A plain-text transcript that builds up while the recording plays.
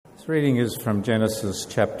This reading is from Genesis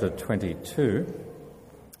chapter 22.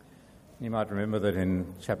 You might remember that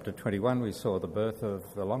in chapter 21 we saw the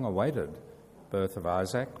long-awaited birth of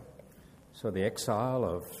Isaac, saw the exile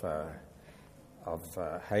of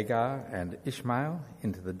Hagar and Ishmael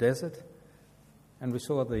into the desert, and we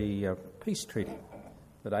saw the peace treaty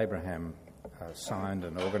that Abraham signed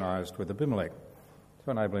and organised with Abimelech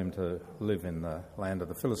to enable him to live in the land of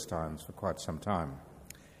the Philistines for quite some time.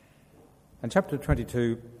 And chapter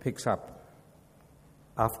 22 picks up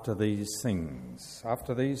after these things.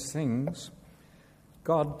 After these things,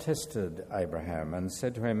 God tested Abraham and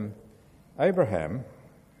said to him, "Abraham,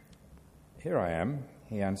 here I am,"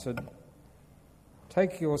 he answered.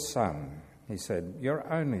 "Take your son," he said,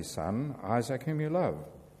 "your only son, Isaac, whom you love.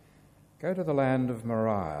 Go to the land of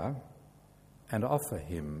Moriah and offer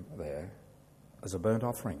him there as a burnt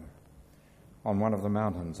offering on one of the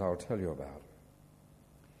mountains I'll tell you about."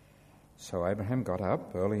 So Abraham got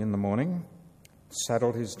up early in the morning,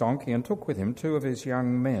 saddled his donkey, and took with him 2 of his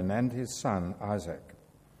young men and his son Isaac.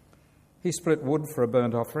 He split wood for a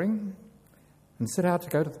burnt offering and set out to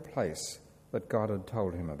go to the place that God had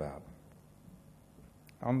told him about.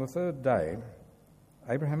 On the 3rd day,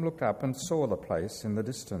 Abraham looked up and saw the place in the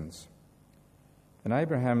distance. And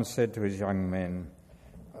Abraham said to his young men,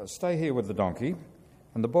 "Stay here with the donkey,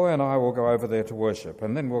 and the boy and I will go over there to worship,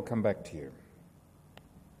 and then we'll come back to you."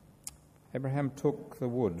 Abraham took the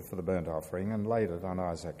wood for the burnt offering and laid it on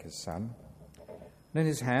Isaac his son. And in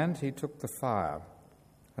his hand he took the fire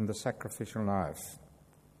and the sacrificial knife,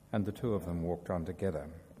 and the 2 of them walked on together.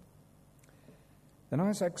 Then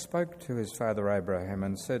Isaac spoke to his father Abraham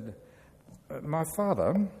and said, "My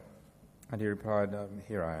father?" And he replied,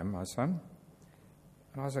 "Here I am, my son."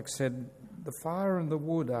 And Isaac said, "The fire and the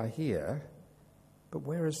wood are here, but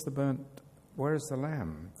where is the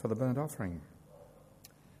lamb for the burnt offering?"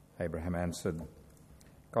 Abraham answered,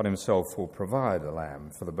 "God himself will provide a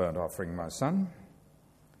lamb for the burnt offering, my son."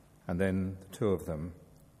 And then the 2 of them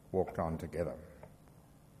walked on together.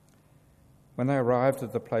 When they arrived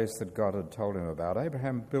at the place that God had told him about,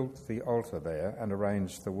 Abraham built the altar there and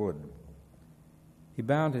arranged the wood. He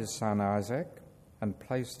bound his son Isaac and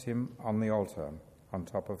placed him on the altar on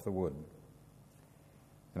top of the wood.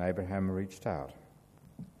 And Abraham reached out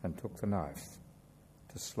and took the knife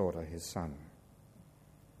to slaughter his son.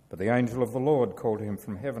 But the angel of the Lord called to him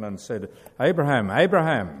from heaven and said, "Abraham,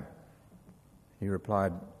 Abraham!" He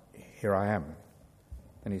replied, "Here I am."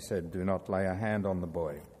 And he said, "Do not lay a hand on the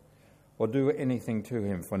boy or do anything to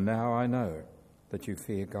him, for now I know that you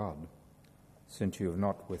fear God, since you have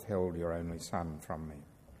not withheld your only son from me."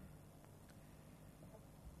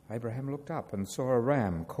 Abraham looked up and saw a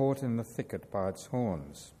ram caught in the thicket by its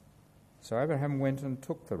horns. So Abraham went and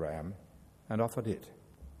took the ram and offered it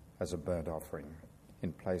as a burnt offering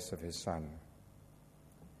in place of his son.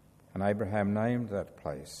 And Abraham named that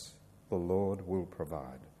place, "The Lord will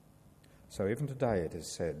provide." So even today it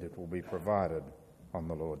is said, "It will be provided on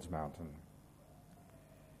the Lord's mountain."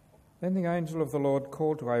 Then the angel of the Lord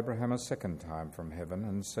called to Abraham a second time from heaven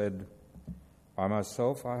and said, "By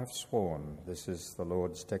myself I have sworn, this is the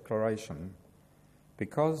Lord's declaration,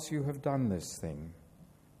 because you have done this thing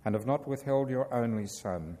and have not withheld your only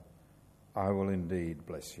son, I will indeed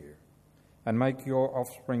bless you and make your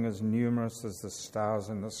offspring as numerous as the stars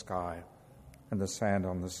in the sky and the sand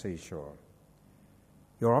on the seashore.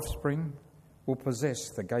 Your offspring will possess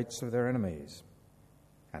the gates of their enemies,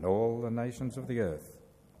 and all the nations of the earth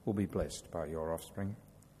will be blessed by your offspring,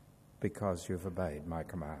 because you have obeyed my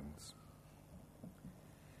commands."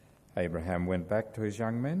 Abraham went back to his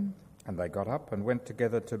young men, and they got up and went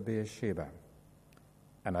together to Beersheba,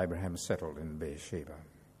 and Abraham settled in Beersheba.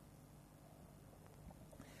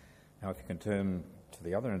 Now, if you can turn to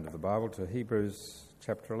the other end of the Bible, to Hebrews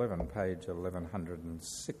chapter 11, page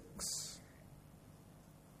 1106.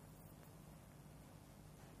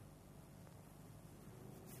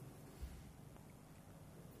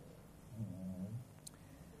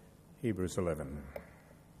 Hebrews 11.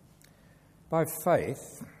 By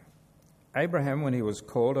faith, Abraham, when he was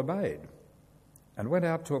called, obeyed and went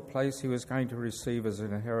out to a place he was going to receive as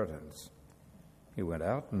an inheritance. He went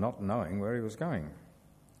out not knowing where he was going.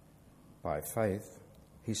 By faith,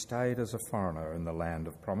 he stayed as a foreigner in the land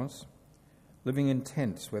of promise, living in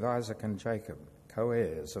tents with Isaac and Jacob,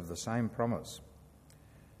 co-heirs of the same promise.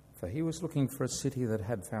 For he was looking for a city that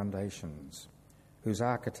had foundations, whose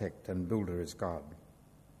architect and builder is God.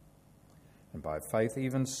 And by faith,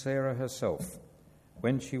 even Sarah herself,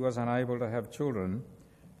 when she was unable to have children,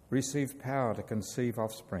 received power to conceive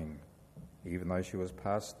offspring, even though she was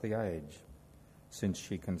past the age, since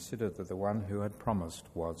she considered that the one who had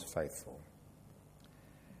promised was faithful.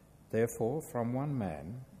 Therefore, from one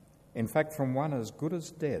man, In fact, from one as good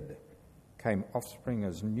as dead came offspring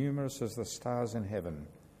as numerous as the stars in heaven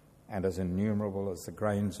and as innumerable as the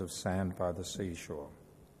grains of sand by the seashore.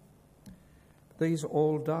 These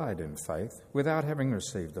all died in faith without having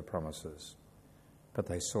received the promises, but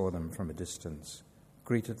they saw them from a distance,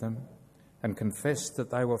 greeted them, and confessed that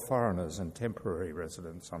they were foreigners and temporary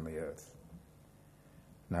residents on the earth.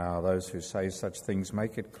 Now those who say such things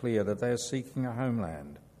make it clear that they are seeking a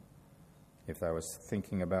homeland. If they were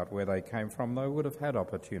thinking about where they came from, they would have had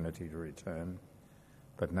opportunity to return.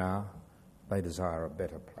 But now they desire a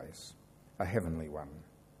better place, a heavenly one.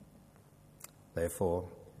 Therefore,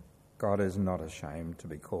 God is not ashamed to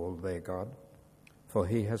be called their God, for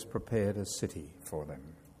he has prepared a city for them.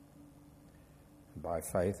 And by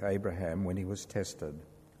faith, Abraham, when he was tested,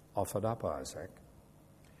 offered up Isaac.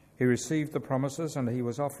 He received the promises, and he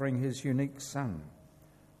was offering his unique son,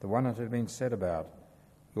 the one that had been said about,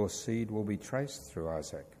 "Your seed will be traced through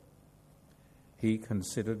Isaac." He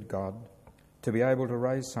considered God to be able to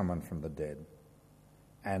raise someone from the dead,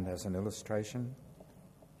 and as an illustration,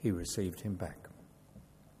 he received him back.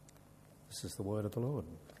 This is the word of the Lord.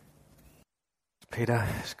 Peter,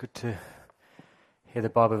 it's good to hear the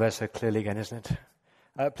Bible verse so clearly again, isn't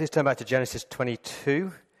it? Please turn back to Genesis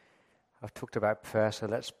 22. I've talked about prayer, so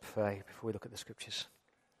let's pray before we look at the scriptures.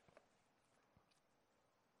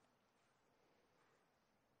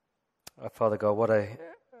 Father God, what a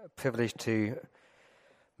privilege to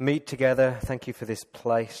meet together. Thank you for this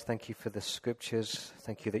place. Thank you for the scriptures.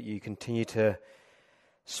 Thank you that you continue to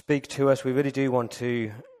speak to us. We really do want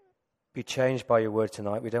to be changed by your word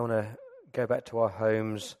tonight. We don't want to go back to our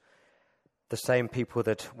homes the same people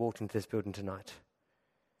that walked into this building tonight.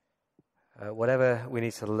 Whatever we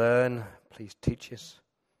need to learn, please teach us.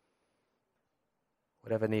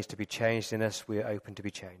 Whatever needs to be changed in us, we are open to be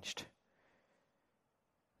changed.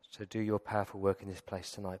 So do your powerful work in this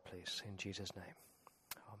place tonight, please, in Jesus' name.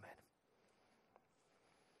 Amen.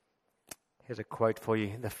 Here's a quote for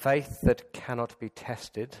you. "The faith that cannot be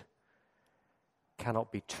tested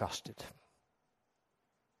cannot be trusted."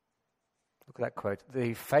 Look at that quote.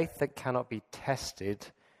 The faith that cannot be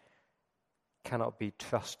tested cannot be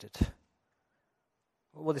trusted.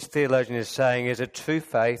 What this theologian is saying is that true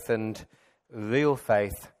faith and real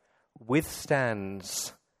faith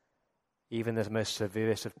withstands even the most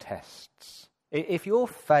severest of tests. If your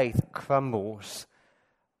faith crumbles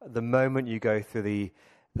the moment you go through the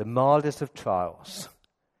mildest of trials,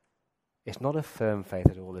 it's not a firm faith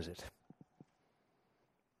at all, is it?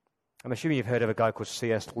 I'm assuming you've heard of a guy called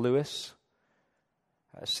C.S. Lewis.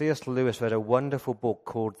 C.S. Lewis wrote a wonderful book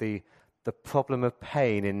called The Problem of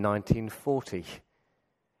Pain in 1940.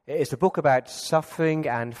 It's a book about suffering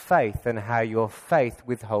and faith and how your faith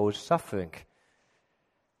withholds suffering.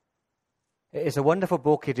 It's a wonderful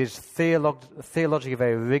book. It is theologically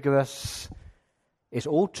very rigorous. It's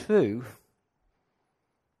all true.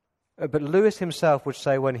 But Lewis himself would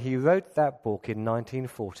say when he wrote that book in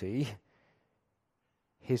 1940,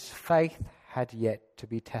 his faith had yet to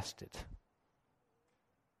be tested.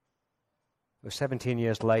 It was 17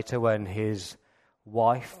 years later when his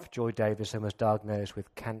wife, Joy Davison, was diagnosed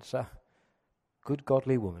with cancer. Good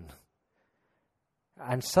godly woman.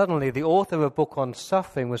 And suddenly the author of a book on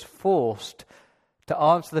suffering was forced to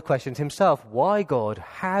answer the questions himself. Why, God?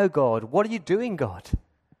 How, God? What are you doing, God?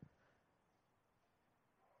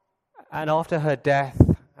 And after her death,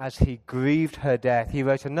 as he grieved her death, he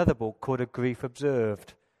wrote another book called A Grief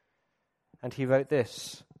Observed. And he wrote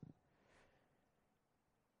this.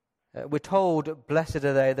 We're told, "Blessed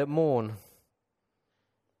are they that mourn."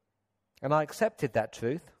 And I accepted that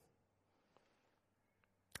truth.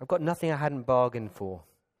 I've got nothing I hadn't bargained for.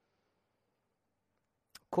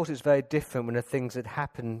 Of course, it's very different when the things that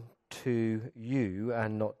happen to you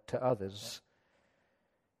and not to others.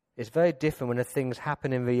 It's very different when the things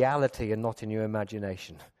happen in reality and not in your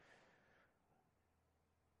imagination.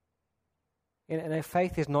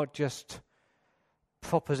 Faith is not just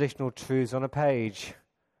propositional truths on a page.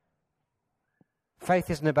 Faith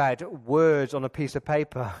isn't about words on a piece of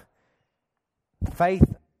paper.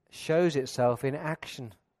 Faith shows itself in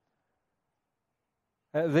action.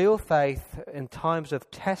 Real faith in times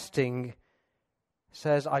of testing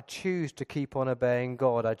says, I choose to keep on obeying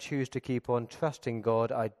God. I choose to keep on trusting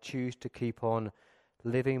God. I choose to keep on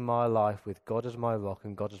living my life with God as my rock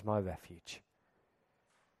and God as my refuge.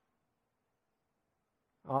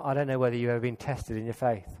 I don't know whether you've ever been tested in your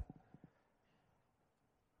faith.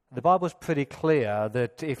 The Bible's pretty clear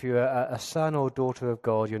that if you're a son or daughter of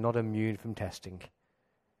God, you're not immune from testing.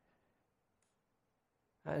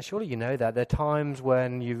 And surely you know that. There are times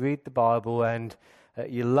when you read the Bible and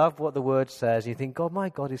you love what the Word says, and you think, God, my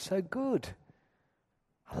God is so good.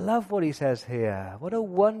 I love what he says here. What a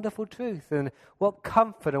wonderful truth, and what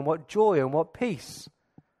comfort and what joy and what peace.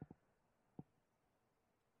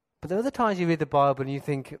 But there are other times you read the Bible and you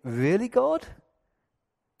think, really, God?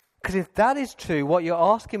 Because if that is true, what you're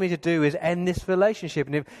asking me to do is end this relationship.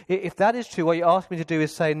 And if that is true, what you're asking me to do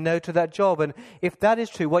is say no to that job. And if that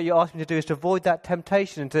is true, what you're asking me to do is to avoid that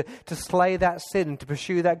temptation and to slay that sin and to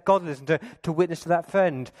pursue that godliness and to witness to that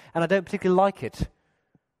friend. And I don't particularly like it.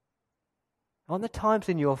 On the times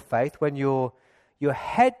in your faith when your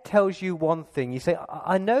head tells you one thing, you say,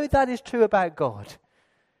 I know that is true about God.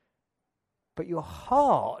 But your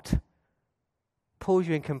heart pulls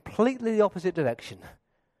you in completely the opposite direction.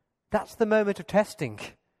 That's the moment of testing.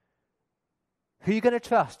 Who are you going to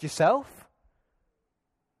trust? Yourself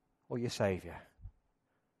or your Saviour?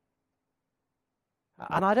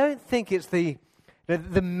 And I don't think it's the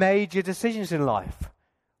major decisions in life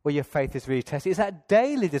where your faith is really tested. It's that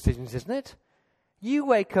daily decisions, isn't it? You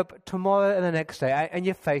wake up tomorrow and the next day and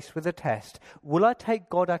you're faced with a test. Will I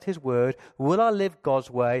take God at His word? Will I live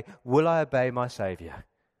God's way? Will I obey my Saviour?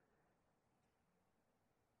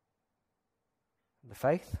 The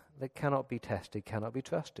faith that cannot be tested cannot be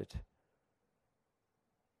trusted.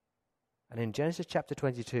 And in Genesis chapter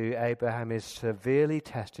 22, Abraham is severely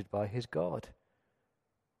tested by his God.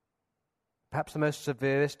 Perhaps the most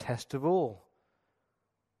severest test of all.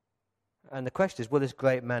 And the question is, will this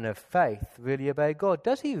great man of faith really obey God?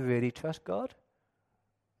 Does he really trust God?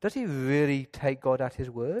 Does he really take God at His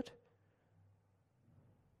word?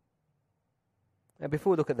 And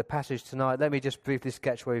before we look at the passage tonight, let me just briefly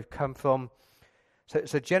sketch where we've come from.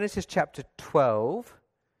 So Genesis chapter 12,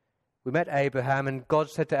 we met Abraham, and God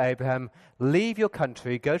said to Abraham, leave your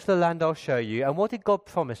country, go to the land I'll show you. And what did God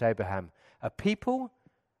promise Abraham? A people,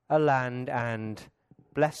 a land, and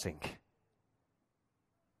blessing.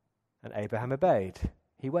 And Abraham obeyed.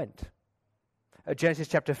 He went. Genesis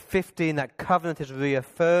chapter 15, that covenant is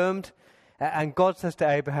reaffirmed. And God says to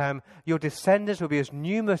Abraham, your descendants will be as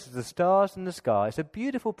numerous as the stars in the sky. It's a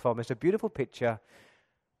beautiful promise, a beautiful picture.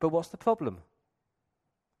 But what's the problem?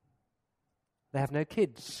 They have no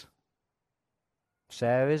kids.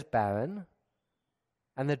 Sarah is barren,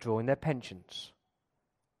 and they're drawing their pensions.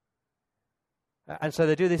 And so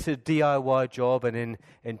they do this DIY job, and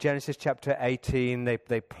in Genesis chapter 18,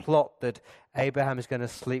 they plot that Abraham is going to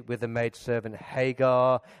sleep with the maidservant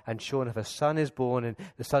Hagar, and sure enough, a son is born, and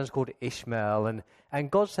the son's called Ishmael.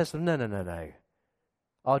 And God says to them, no.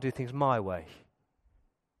 I'll do things my way.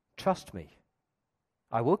 Trust me.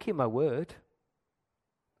 I will keep my word.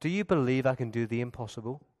 Do you believe I can do the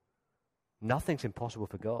impossible? Nothing's impossible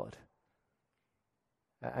for God.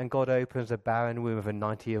 And God opens a barren womb of a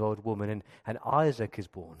 90-year-old woman, and Isaac is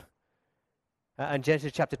born. And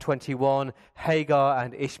Genesis chapter 21, Hagar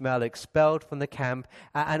and Ishmael expelled from the camp,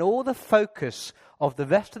 and all the focus of the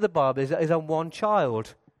rest of the Bible is on one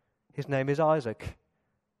child. His name is Isaac.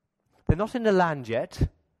 They're not in the land yet.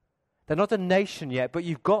 They're not a nation yet, but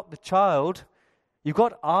you've got the child. You've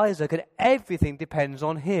got Isaac, and everything depends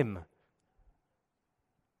on him.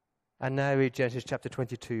 And now read Genesis chapter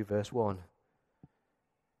 22, verse 1.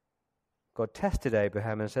 God tested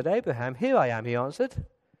Abraham and said, Abraham, here I am, he answered.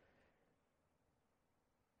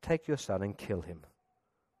 Take your son and kill him.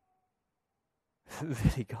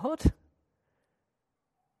 Really, God?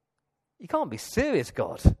 You can't be serious,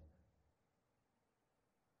 God.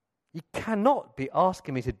 You cannot be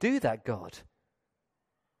asking me to do that, God.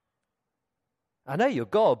 I know you're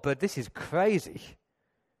God, but this is crazy.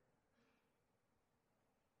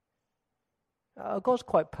 God's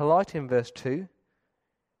quite polite in verse 2.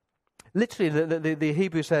 Literally, the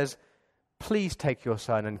Hebrew says, please take your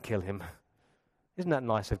son and kill him. Isn't that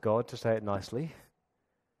nice of God to say it nicely?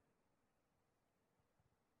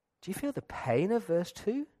 Do you feel the pain of verse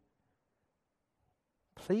 2?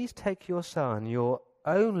 Please take your son, your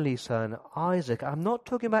only son, Isaac. I'm not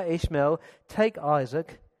talking about Ishmael. Take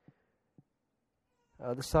Isaac,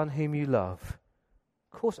 the son whom you love.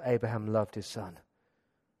 Of course, Abraham loved his son.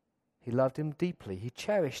 He loved him deeply. He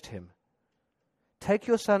cherished him. Take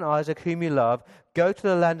your son Isaac, whom you love, go to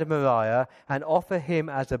the land of Moriah, and offer him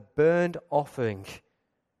as a burnt offering.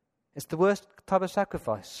 It's the worst type of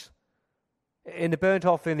sacrifice. In the burnt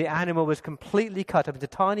offering, the animal was completely cut up into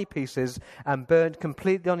tiny pieces and burnt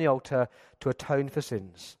completely on the altar to atone for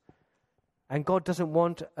sins. And God doesn't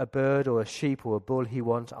want a bird or a sheep or a bull. He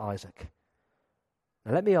wants Isaac.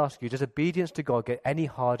 Now let me ask you, does obedience to God get any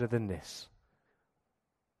harder than this?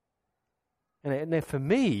 And for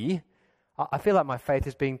me, I feel like my faith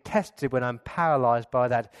is being tested when I'm paralyzed by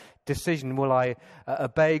that decision. Will I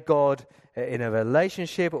obey God in a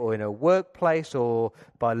relationship or in a workplace or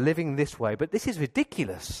by living this way? But this is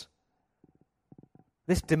ridiculous.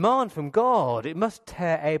 This demand from God, it must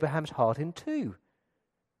tear Abraham's heart in two.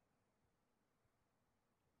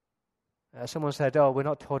 Someone said, we're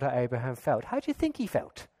not told how Abraham felt. How do you think he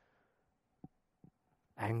felt?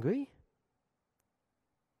 Angry?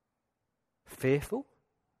 Fearful?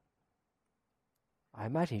 I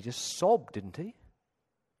imagine he just sobbed, didn't he?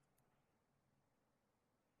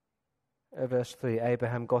 Verse 3,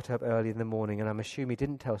 Abraham got up early in the morning, and I'm assuming he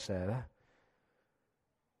didn't tell Sarah.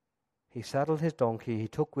 He saddled his donkey, he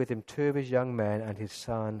took with him 2 of his young men and his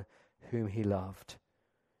son, whom he loved,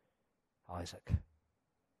 Isaac.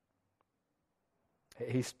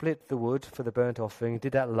 He split the wood for the burnt offering. He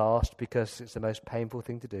did that last because it's the most painful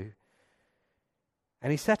thing to do.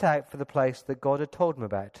 And he set out for the place that God had told him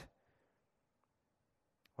about.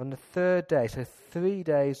 On the 3rd day, so 3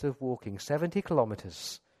 days of walking, 70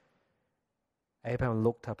 kilometers, Abraham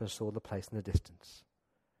looked up and saw the place in the distance.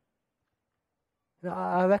 Now,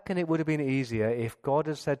 I reckon it would have been easier if God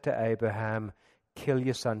had said to Abraham, kill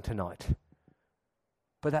your son tonight.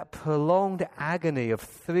 But that prolonged agony of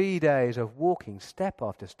 3 days of walking step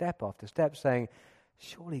after step after step, saying,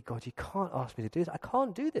 surely God, you can't ask me to do this. I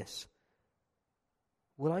can't do this.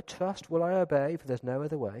 Will I trust? Will I obey? For there's no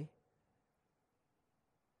other way.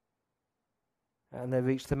 And they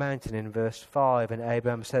reach the mountain in verse 5, and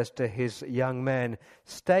Abraham says to his young men,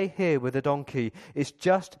 stay here with the donkey. It's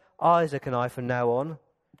just Isaac and I from now on.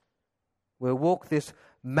 We'll walk this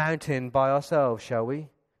mountain by ourselves, shall we?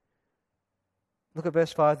 Look at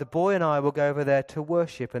verse 5. The boy and I will go over there to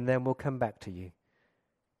worship, and then we'll come back to you.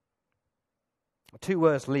 2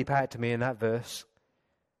 words leap out to me in that verse.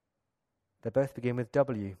 They both begin with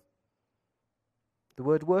W. The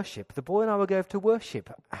word worship. The boy and I will go to worship.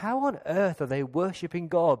 How on earth are they worshipping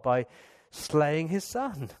God by slaying his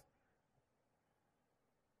son?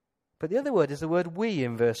 But the other word is the word we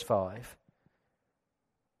in verse 5.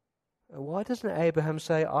 Why doesn't Abraham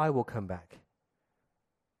say, I will come back?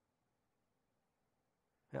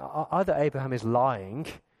 Now, either Abraham is lying,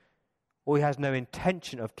 or he has no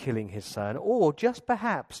intention of killing his son, or just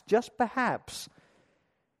perhaps,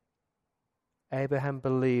 Abraham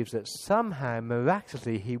believes that somehow,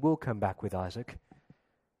 miraculously, he will come back with Isaac,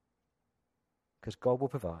 because God will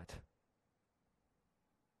provide.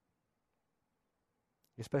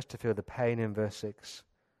 You're supposed to feel the pain in verse 6.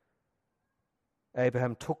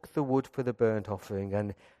 Abraham took the wood for the burnt offering,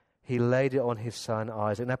 and he laid it on his son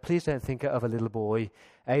Isaac. Now, please don't think of a little boy.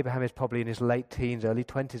 Abraham is probably in his late teens, early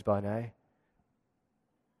 20s by now.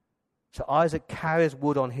 So Isaac carries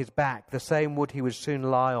wood on his back, the same wood he would soon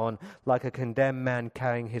lie on, like a condemned man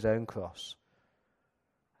carrying his own cross.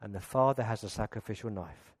 And the father has a sacrificial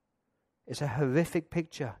knife. It's a horrific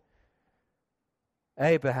picture.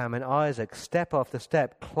 Abraham and Isaac, step after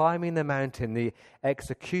step, climbing the mountain, the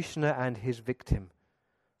executioner and his victim,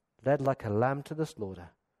 led like a lamb to the slaughter.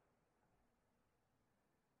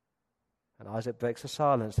 And Isaac breaks the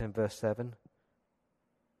silence in verse 7.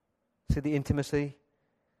 See the intimacy?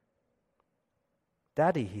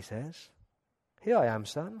 Daddy, he says, here I am,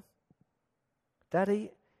 son. Daddy,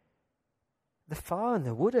 the fire and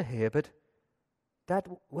the wood are here, but Dad,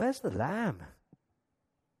 where's the lamb?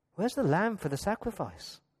 Where's the lamb for the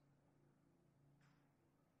sacrifice?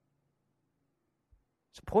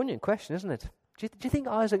 It's a poignant question, isn't it? Do you think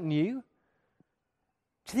Isaac knew?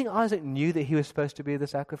 Do you think Isaac knew that he was supposed to be the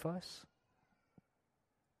sacrifice?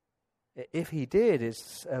 If he did,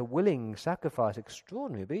 it's a willing sacrifice,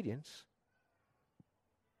 extraordinary obedience.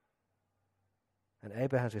 And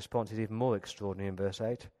Abraham's response is even more extraordinary in verse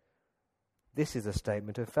 8. This is a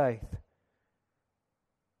statement of faith.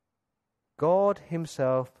 God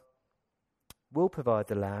himself will provide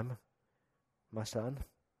the lamb, my son.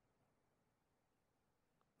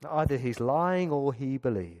 Now, either he's lying or he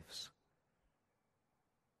believes.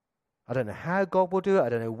 I don't know how God will do it. I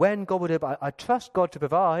don't know when God will do it, but I trust God to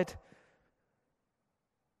provide.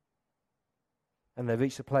 And they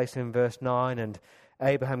reach the place in verse 9, and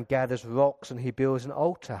Abraham gathers rocks and he builds an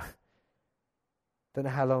altar. Don't know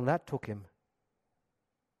how long that took him.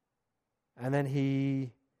 And then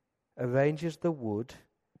he arranges the wood.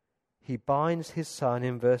 He binds his son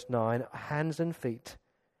in verse 9, hands and feet.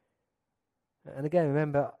 And again,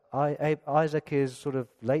 remember, Isaac is sort of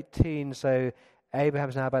late teens, so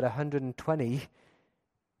Abraham's now about 120.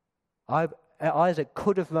 Isaac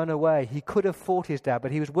could have run away. He could have fought his dad,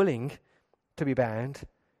 but he was willing to be bound.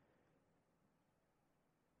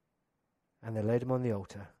 And they laid him on the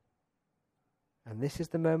altar. And this is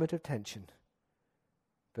the moment of tension.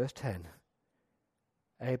 Verse 10.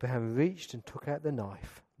 Abraham reached and took out the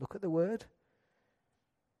knife. Look at the word.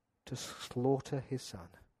 To slaughter his son,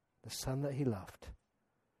 the son that he loved.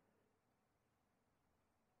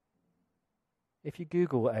 If you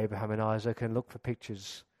Google Abraham and Isaac and look for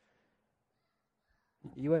pictures,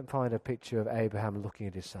 you won't find a picture of Abraham looking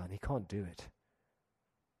at his son. He can't do it.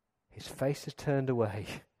 His face is turned away.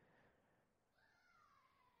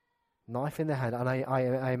 Knife in the hand. And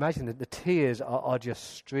I imagine that the tears are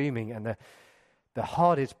just streaming, and the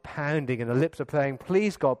heart is pounding, and the lips are praying,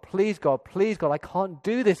 please God, please God, please God, I can't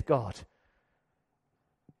do this, God.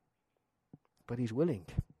 But he's willing.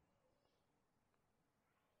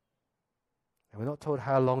 And we're not told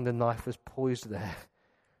how long the knife was poised there.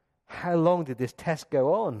 How long did this test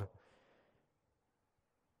go on?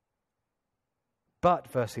 But,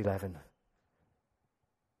 verse 11,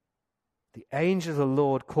 the angel of the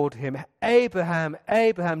Lord called to him, Abraham,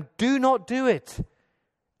 Abraham, do not do it.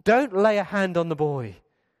 Don't lay a hand on the boy.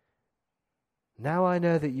 Now I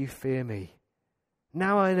know that you fear me.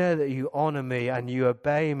 Now I know that you honor me and you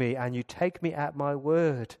obey me and you take me at my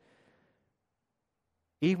word.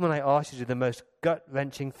 Even when I ask you to do the most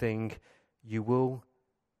gut-wrenching thing, you will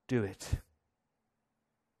do it.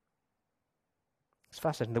 It's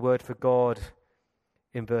fascinating. The word for God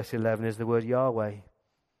in verse 11 is the word Yahweh.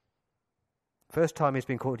 First time he's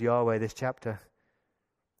been called Yahweh this chapter.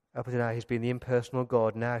 Up until now he's been the impersonal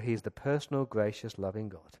God. Now he's the personal, gracious, loving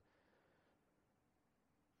God.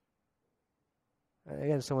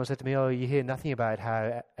 Again, someone said to me, you hear nothing about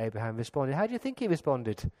how Abraham responded. How do you think he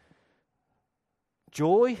responded?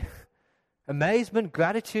 Joy? Amazement?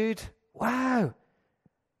 Gratitude? Wow!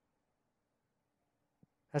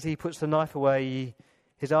 As he puts the knife away,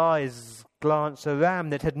 his eyes glance a ram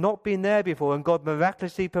that had not been there before, and God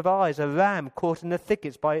miraculously provides a ram caught in the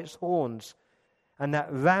thickets by its horns. And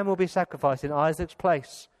that ram will be sacrificed in Isaac's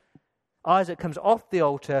place. Isaac comes off the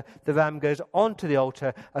altar, the ram goes onto the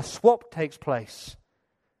altar, a swap takes place.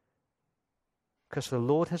 Because the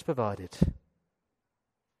Lord has provided.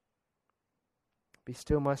 Be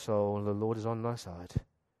still, my soul, the Lord is on thy side.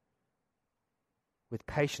 With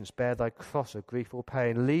patience bear thy cross of grief or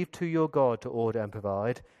pain. Leave to your God to order and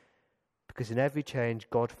provide, because in every change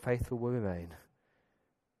God faithful will remain.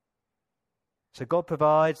 So God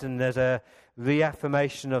provides, and there's a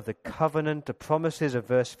reaffirmation of the covenant, the promises of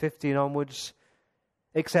verse 15 onwards.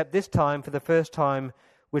 Except this time, for the first time,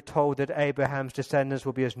 we're told that Abraham's descendants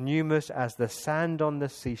will be as numerous as the sand on the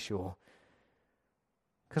seashore.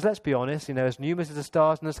 Because let's be honest, as numerous as the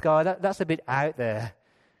stars in the sky, that's a bit out there.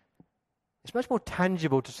 It's much more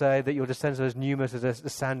tangible to say that your descendants are as numerous as the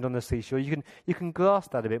sand on the seashore. You can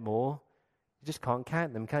grasp that a bit more. You just can't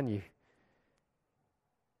count them, can you?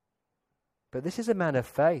 But this is a man of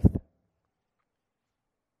faith.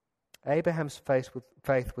 Abraham's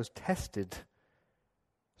faith was tested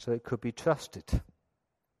so it could be trusted.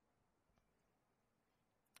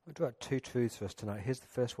 I'll draw out two truths for us tonight. Here's the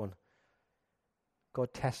first one.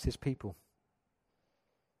 God tests his people.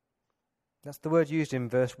 That's the word used in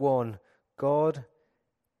verse 1. God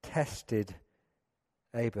tested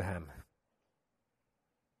Abraham.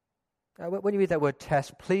 Now, when you read that word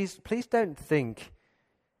test, please don't think...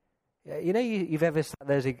 you've ever sat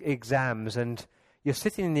those exams and you're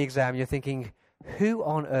sitting in the exam, you're thinking, who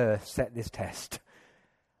on earth set this test?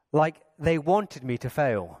 Like they wanted me to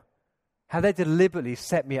fail. How they deliberately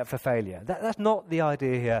set me up for failure. That's not the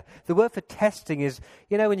idea here. The word for testing is,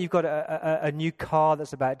 when you've got a new car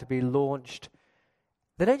that's about to be launched,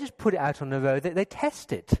 they don't just put it out on the road, they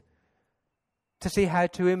test it to see how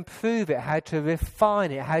to improve it, how to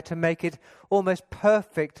refine it, how to make it almost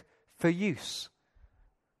perfect for use.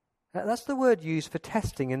 That's the word used for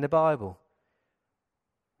testing in the Bible.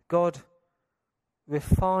 God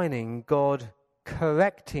refining, God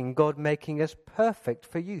correcting, God making us perfect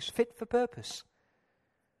for use, fit for purpose.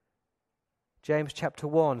 James chapter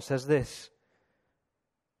 1 says this: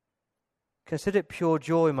 Consider it pure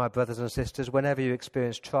joy, my brothers and sisters, whenever you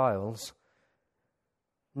experience trials,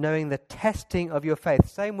 knowing the testing of your faith,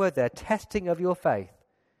 same word there, testing of your faith,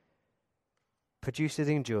 produces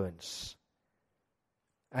endurance.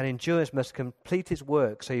 And endurance must complete its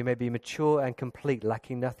work so you may be mature and complete,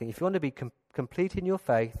 lacking nothing. If you want to be complete in your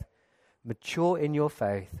faith, mature in your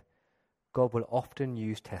faith, God will often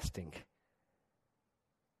use testing.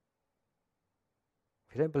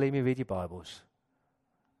 If you don't believe me, read your Bibles.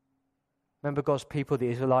 Remember God's people, the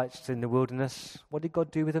Israelites in the wilderness? What did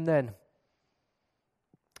God do with them then?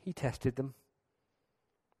 He tested them.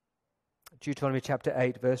 Deuteronomy chapter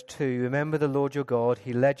 8, verse 2, remember the Lord your God,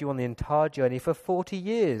 he led you on the entire journey for 40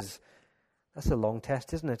 years. That's a long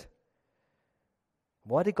test, isn't it?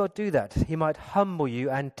 Why did God do that? He might humble you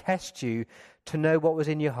and test you to know what was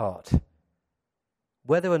in your heart,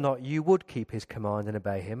 whether or not you would keep his command and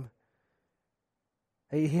obey him.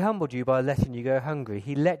 He humbled you by letting you go hungry.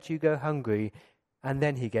 He let you go hungry and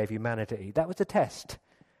then he gave you manna to eat. That was the test.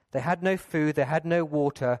 They had no food, they had no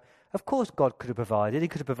water. Of course God could have provided. He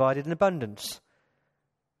could have provided in abundance.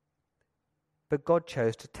 But God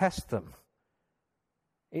chose to test them.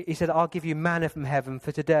 He said, I'll give you manna from heaven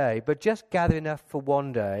for today, but just gather enough for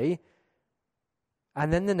one day,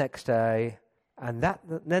 and then the next day, and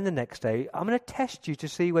then the next day. I'm going to test you to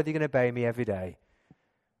see whether you're going to obey me every day.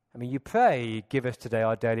 I mean, you pray, give us today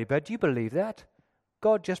our daily bread. Do you believe that?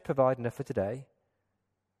 God just provided enough for today.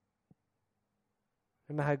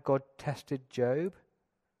 Remember how God tested Job?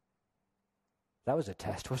 That was a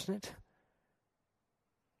test, wasn't it?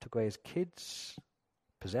 Took away his kids,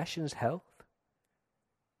 possessions, health.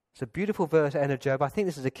 It's a beautiful verse at the end of Job. I think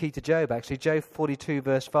this is a key to Job, actually. Job 42,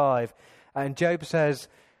 verse 5. And Job says,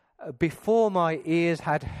 before my ears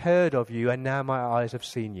had heard of you, and now my eyes have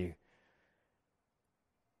seen you.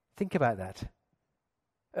 Think about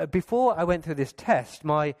that. Before I went through this test,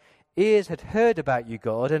 my ears had heard about you,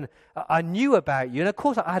 God, and I knew about you. And of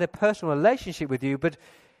course, I had a personal relationship with you, but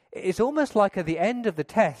it's almost like at the end of the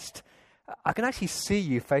test, I can actually see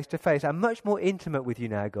you face to face. I'm much more intimate with you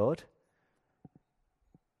now, God.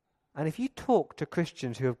 And if you talk to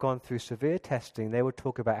Christians who have gone through severe testing, they will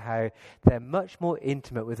talk about how they're much more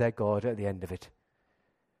intimate with their God at the end of it.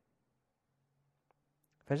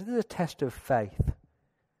 This is a test of faith.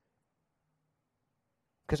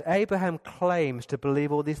 Because Abraham claims to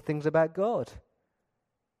believe all these things about God.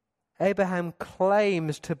 Abraham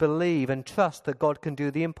claims to believe and trust that God can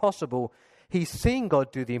do the impossible. He's seen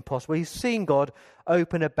God do the impossible. He's seen God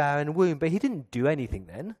open a barren womb, but he didn't do anything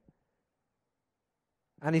then.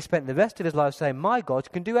 And he spent the rest of his life saying, my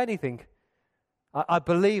God can do anything. I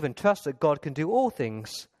believe and trust that God can do all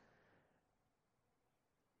things.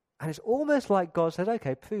 And it's almost like God said,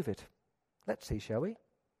 okay, prove it. Let's see, shall we?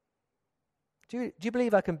 Do you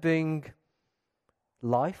believe I can bring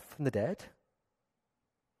life from the dead?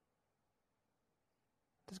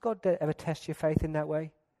 Does God ever test your faith in that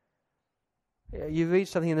way? You read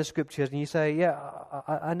something in the scriptures and you say, yeah,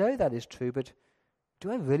 I know that is true, but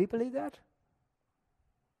do I really believe that?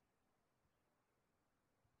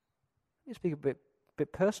 Let me speak a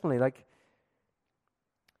bit personally. Like,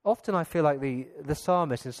 often I feel like the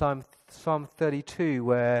psalmist in Psalm 32,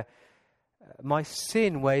 where my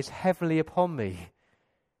sin weighs heavily upon me.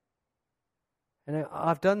 And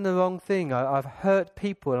I've done the wrong thing. I've hurt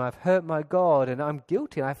people and I've hurt my God and I'm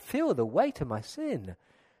guilty and I feel the weight of my sin.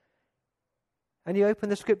 And you open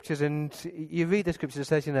the scriptures and you read the scriptures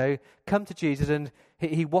that says, come to Jesus and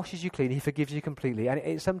he washes you clean, he forgives you completely. And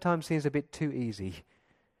it sometimes seems a bit too easy.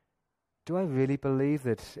 Do I really believe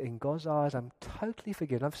that in God's eyes I'm totally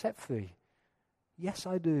forgiven, I'm set free? Yes,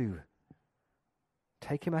 I do.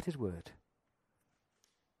 Take him at his word.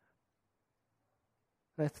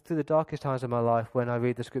 Through the darkest times of my life, when I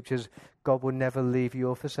read the scriptures, God will never leave you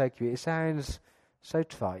or forsake you, it sounds so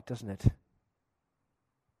trite, doesn't it? And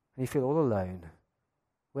you feel all alone.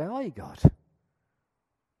 Where are you, God?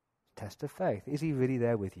 Test of faith. Is he really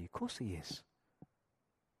there with you? Of course he is.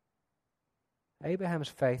 Abraham's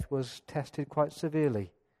faith was tested quite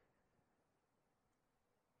severely.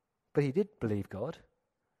 But he did believe God.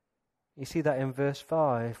 You see that in verse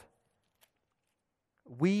 5.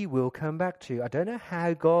 We will come back to you. I don't know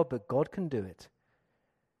how, God, but God can do it.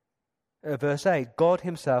 Verse 8, God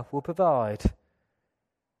himself will provide.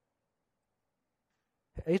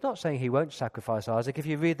 He's not saying he won't sacrifice Isaac. If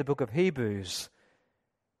you read the book of Hebrews,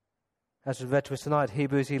 as we read to us tonight,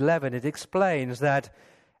 Hebrews 11, it explains that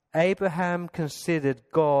Abraham considered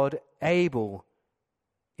God able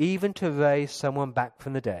even to raise someone back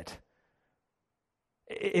from the dead.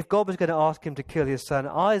 If God was going to ask him to kill his son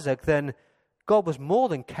Isaac, then God was more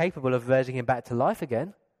than capable of raising him back to life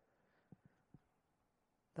again.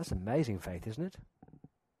 That's amazing faith, isn't it?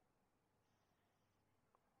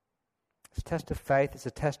 It's a test of faith. It's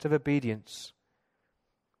a test of obedience.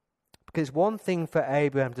 Because it's one thing for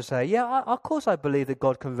Abraham to say, yeah, of course I believe that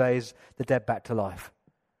God can raise the dead back to life.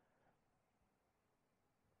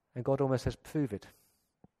 And God almost says, prove it.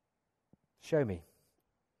 Show me.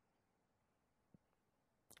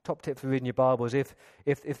 Top tip for reading your Bibles: if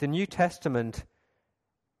the New Testament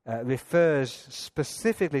refers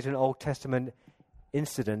specifically to an Old Testament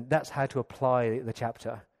incident, that's how to apply the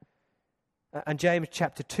chapter. And James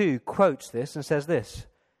chapter 2 quotes this and says this.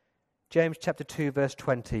 James chapter 2 verse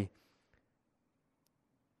 20.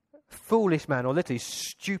 Foolish man, or literally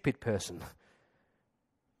stupid person,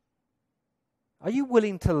 are you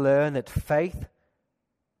willing to learn that faith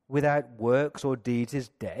without works or deeds is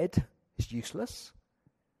dead, is useless?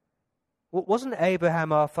 Wasn't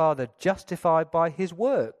Abraham our father justified by his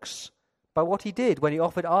works, by what he did when he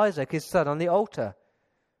offered Isaac his son on the altar?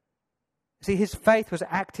 See, his faith was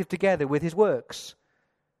active together with his works.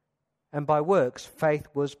 And by works, faith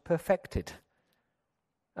was perfected.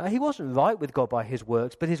 He wasn't right with God by his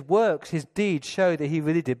works, but his works, his deeds, show that he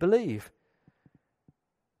really did believe.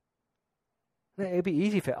 It would be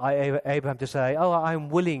easy for Abraham to say, "Oh, I'm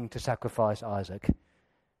willing to sacrifice Isaac."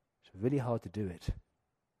 It's really hard to do it.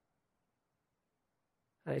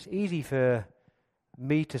 And it's easy for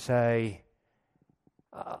me to say,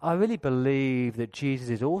 "I really believe that Jesus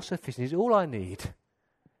is all sufficient, he's all I need."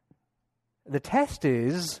 The test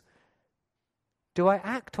is, do I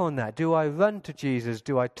act on that? Do I run to Jesus?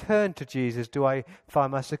 Do I turn to Jesus? Do I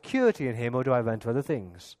find my security in him, or do I run to other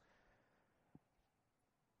things?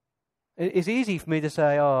 It's easy for me to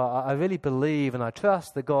say, "Oh, I really believe and I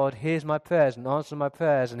trust that God hears my prayers and answers my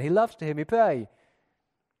prayers, and he loves to hear me pray."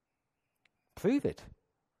 Prove it.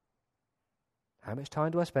 How much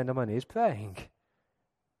time do I spend on my knees praying?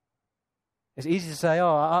 It's easy to say,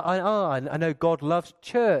 I know God loves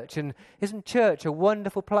church, and isn't church a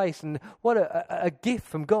wonderful place, and what a gift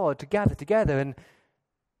from God to gather together. And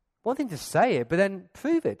one thing to say it, but then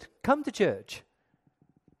prove it. Come to church.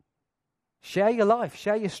 Share your life,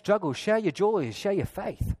 share your struggles, share your joys, share your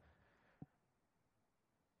faith.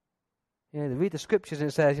 Read the scriptures and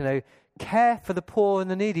it says, care for the poor and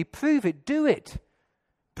the needy. Prove it, do it.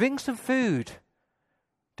 Bring some food.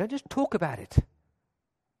 Don't just talk about it.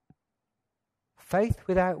 Faith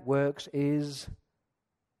without works is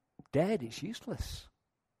dead, it's useless.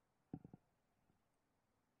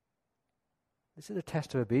 This is a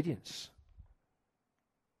test of obedience.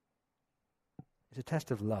 It's a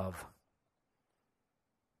test of love.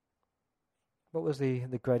 What was the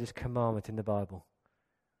greatest commandment in the Bible?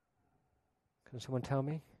 Can someone tell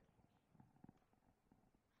me?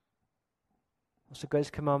 What's the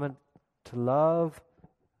greatest commandment? To love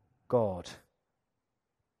God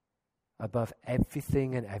above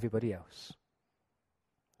everything and everybody else.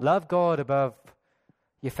 Love God above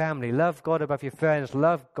your family. Love God above your friends.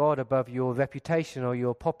 Love God above your reputation or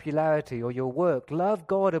your popularity or your work. Love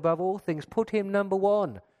God above all things. Put him number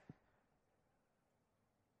one.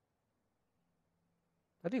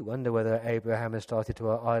 I do wonder whether Abraham has started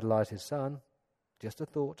to idolize his son. Just a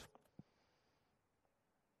thought.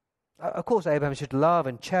 Of course, Abraham should love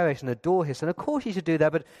and cherish and adore his son. Of course he should do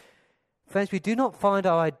that, but friends, we do not find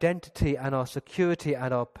our identity and our security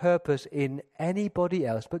and our purpose in anybody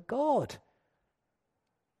else but God.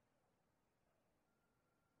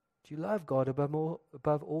 Do you love God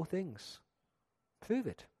above all things? Prove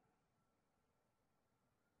it.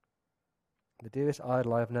 The dearest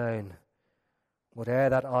idol I have known, whate'er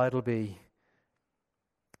that idol be,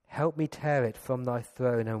 help me tear it from thy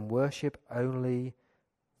throne and worship only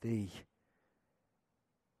thee.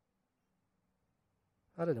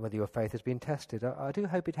 I don't know whether your faith has been tested. I do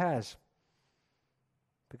hope it has.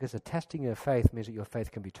 Because the testing of faith means that your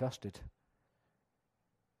faith can be trusted.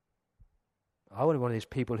 I want to be one of these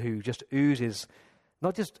people who just oozes,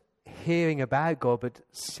 not just hearing about God, but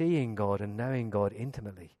seeing God and knowing God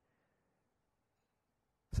intimately.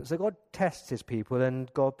 So God tests his people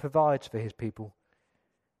and God provides for his people.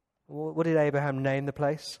 What did Abraham name the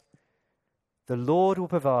place? The Lord will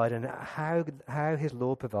provide, and how his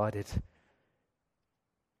Lord provided.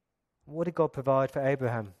 What did God provide for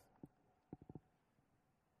Abraham?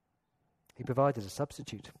 He provided a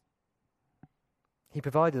substitute. He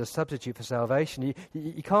provided a substitute for salvation.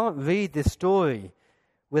 You can't read this story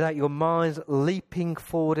without your minds leaping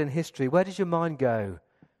forward in history. Where does your mind go?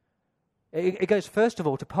 It goes first of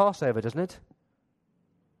all to Passover, doesn't it?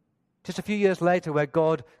 Just a few years later, where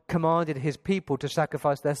God commanded his people to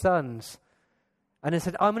sacrifice their sons. And he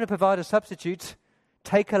said, I'm going to provide a substitute.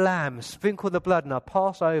 Take a lamb, sprinkle the blood, and I'll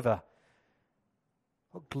pass over.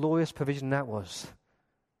 What glorious provision that was.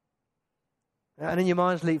 And then your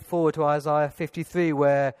minds leap forward to Isaiah 53,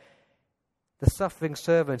 where the suffering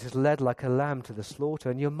servant is led like a lamb to the slaughter.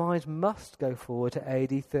 And your minds must go forward to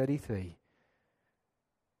AD 33.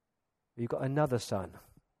 You've got another son.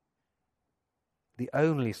 The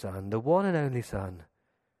only son, the one and only son.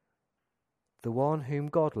 The one whom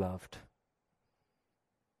God loved.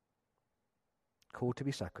 Called to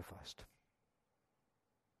be sacrificed.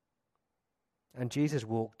 And Jesus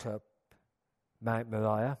walked up Mount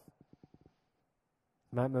Moriah.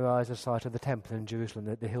 Mount Moriah is the site of the temple in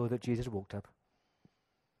Jerusalem, the hill that Jesus walked up.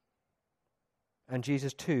 And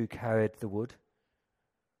Jesus too carried the wood,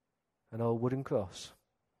 an old wooden cross.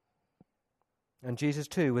 And Jesus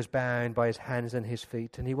too was bound by his hands and his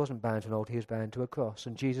feet, and he wasn't bound to an altar, he was bound to a cross.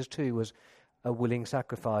 And Jesus too was a willing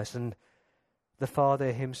sacrifice. And the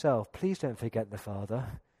Father himself, please don't forget the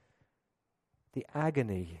Father, the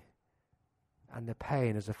agony and the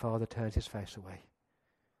pain as the Father turns his face away.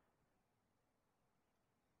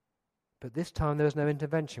 But this time there was no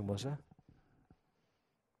intervention, was there?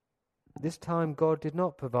 This time God did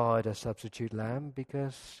not provide a substitute lamb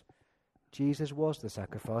because Jesus was the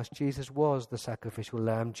sacrifice. Jesus was the sacrificial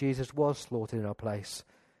lamb. Jesus was slaughtered in our place.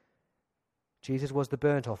 Jesus was the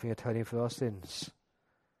burnt offering atoning for our sins.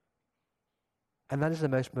 And that is the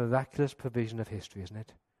most miraculous provision of history, isn't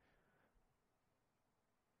it?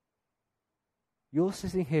 You're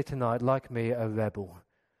sitting here tonight, like me, a rebel,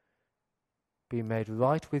 being made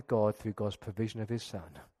right with God through God's provision of his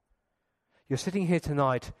Son. You're sitting here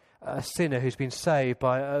tonight, a sinner who's been saved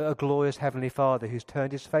by a glorious Heavenly Father who's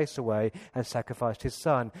turned his face away and sacrificed his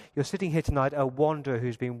Son. You're sitting here tonight, a wanderer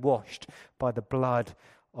who's been washed by the blood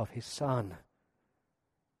of his Son.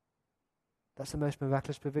 That's the most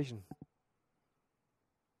miraculous provision.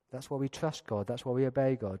 That's why we trust God. That's why we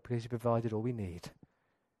obey God, because he provided all we need.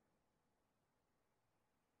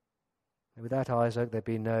 And without Isaac, there'd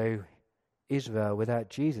be no Israel. Without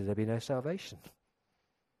Jesus, there'd be no salvation.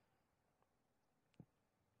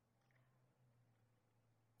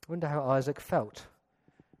 I wonder how Isaac felt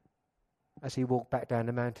as he walked back down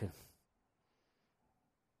the mountain.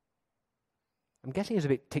 I'm guessing he was a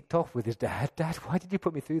bit ticked off with his dad. Dad, why did you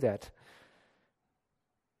put me through that?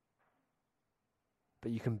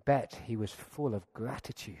 But you can bet he was full of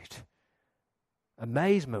gratitude,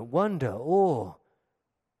 amazement, wonder, awe.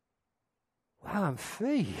 Wow, I'm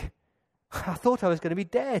free. I thought I was going to be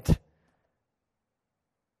dead.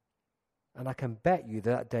 And I can bet you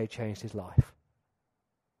that day changed his life.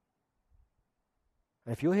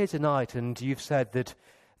 And if you're here tonight and you've said that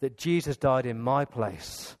Jesus died in my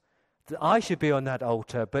place, that I should be on that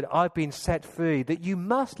altar, but I've been set free, that you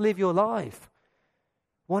must live your life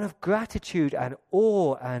one of gratitude and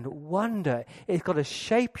awe and wonder. It's got to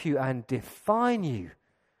shape you and define you.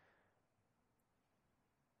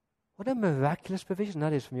 What a miraculous provision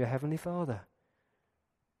that is from your Heavenly Father.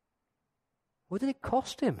 What did it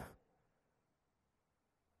cost him?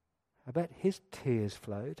 I bet his tears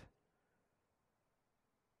flowed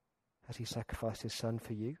as he sacrificed his Son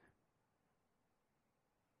for you.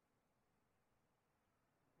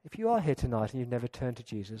 If you are here tonight and you've never turned to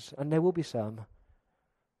Jesus, and there will be some,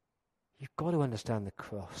 you've got to understand the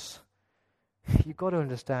cross. You've got to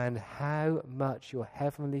understand how much your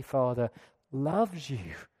Heavenly Father loves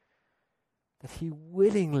you, that he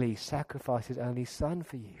willingly sacrificed his only Son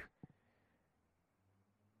for you.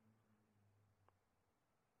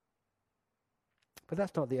 But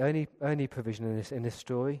that's not the only provision in this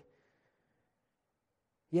story.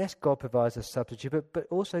 Yes, God provides a substitute, but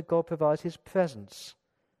also God provides his presence.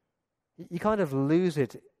 You kind of lose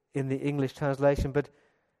it in the English translation, but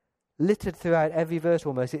littered throughout every verse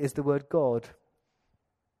almost is the word God.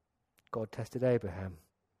 God tested Abraham.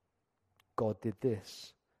 God did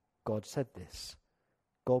this. God said this.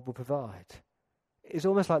 God will provide. It's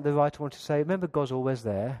almost like the writer wants to say, remember, God's always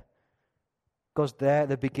there. God's there at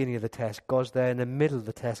the beginning of the test. God's there in the middle of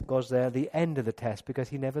the test. God's there at the end of the test because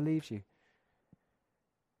he never leaves you.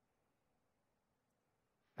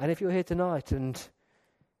 And if you're here tonight and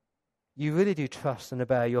you really do trust and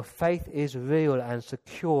obey, your faith is real and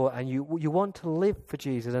secure, and you want to live for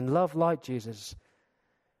Jesus and love like Jesus,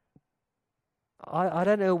 I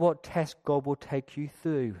don't know what test God will take you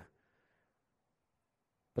through,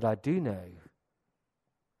 but I do know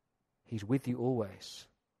he's with you always.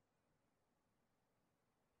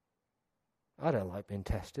 I don't like being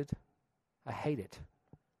tested. I hate it.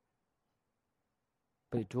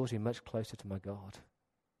 But it draws me much closer to my God.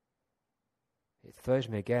 It throws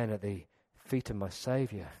me again at the feet of my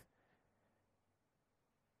Saviour.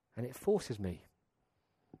 And it forces me.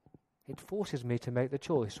 It forces me to make the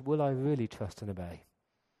choice. Will I really trust and obey?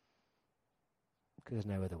 Because there's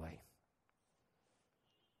no other way.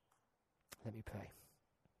 Let me pray.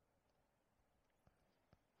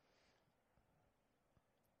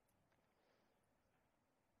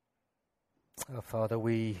 Oh, Father,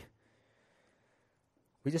 we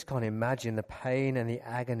just can't imagine the pain and the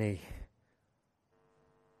agony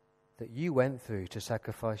that you went through to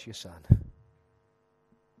sacrifice your Son.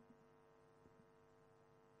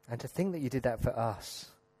 And to think that you did that for us.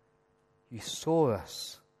 You saw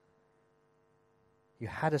us. You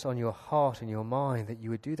had us on your heart and your mind that you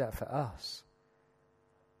would do that for us.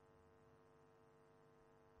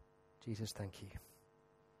 Jesus, thank you.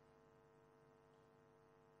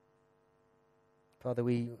 Father,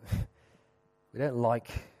 we don't like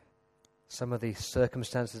some of the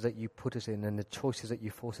circumstances that you put us in and the choices that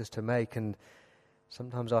you force us to make, and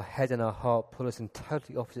sometimes our head and our heart pull us in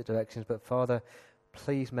totally opposite directions. But Father,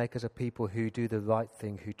 please make us a people who do the right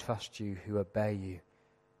thing, who trust you, who obey you,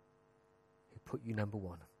 who put you number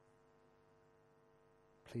one.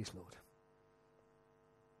 Please, Lord.